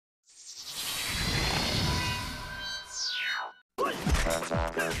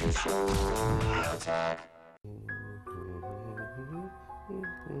Photography show. Attack.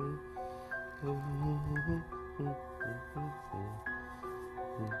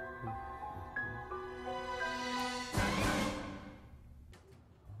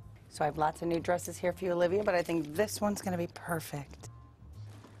 So I have lots of new dresses here for you, Olivia, but I think this one's going to be perfect.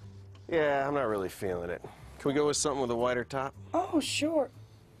 Yeah, I'm not really feeling it. Can we go with something with a wider top? Oh, sure.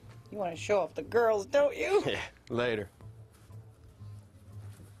 You want to show off the girls, don't you? Yeah, later.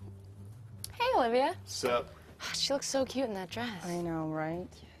 Hey, Olivia. Sup? She looks so cute in that dress. I know, right?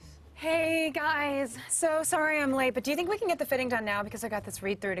 Hey, guys. So sorry I'm late, but do you think we can get the fitting done now? Because I got this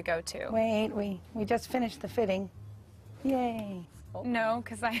read-through to go to. Wait, we just finished the fitting. Yay. No,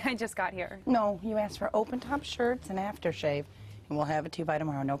 because I just got here. No, you asked for open-top shirts and aftershave, and we'll have it to you by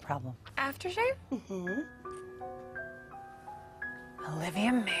tomorrow, no problem. Aftershave? Mm-hmm.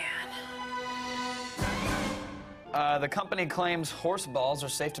 Olivia Mann. The company claims horse balls are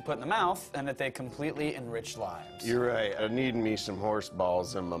safe to put in the mouth and that they completely enrich lives. You're right. I need me some horse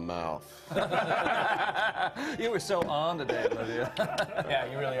balls in my mouth. You were so on today, Olivia.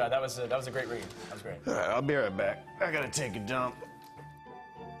 Yeah, you really are. That was a great read. That was great. All right, I'll be right back. I gotta take a dump.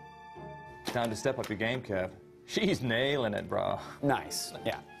 Time to step up your game, Kev. She's nailing it, bro. Nice.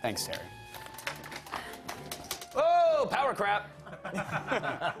 Yeah. Thanks, Terry. Oh, power crap.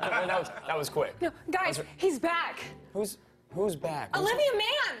 that was quick. No, guys, he's back. Who's back? Olivia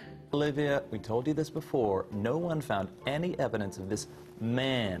Mann! Olivia, we told you this before. No one found any evidence of this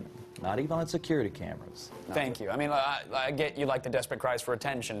man, not even on security cameras. Thank you. I mean, I get you like the desperate cries for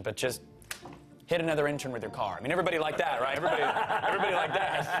attention, but just hit another intern with your car. I mean, everybody like that, right? Everybody like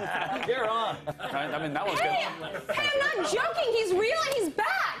that. You're on. Right? I mean, that was Hey, good. hey, I'm not joking. He's real and he's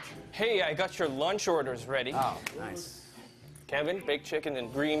back. Hey, I got your lunch orders ready. Oh, nice. Kevin, baked chicken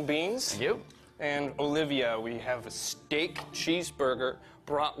and green beans. Thank you. And Olivia, we have a steak, cheeseburger,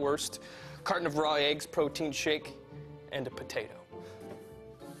 bratwurst, carton of raw eggs, protein shake, and a potato.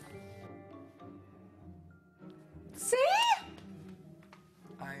 See?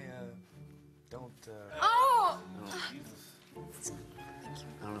 I don't. Oh!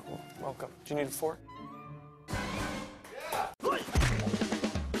 I don't know. Welcome. Do you need a fork?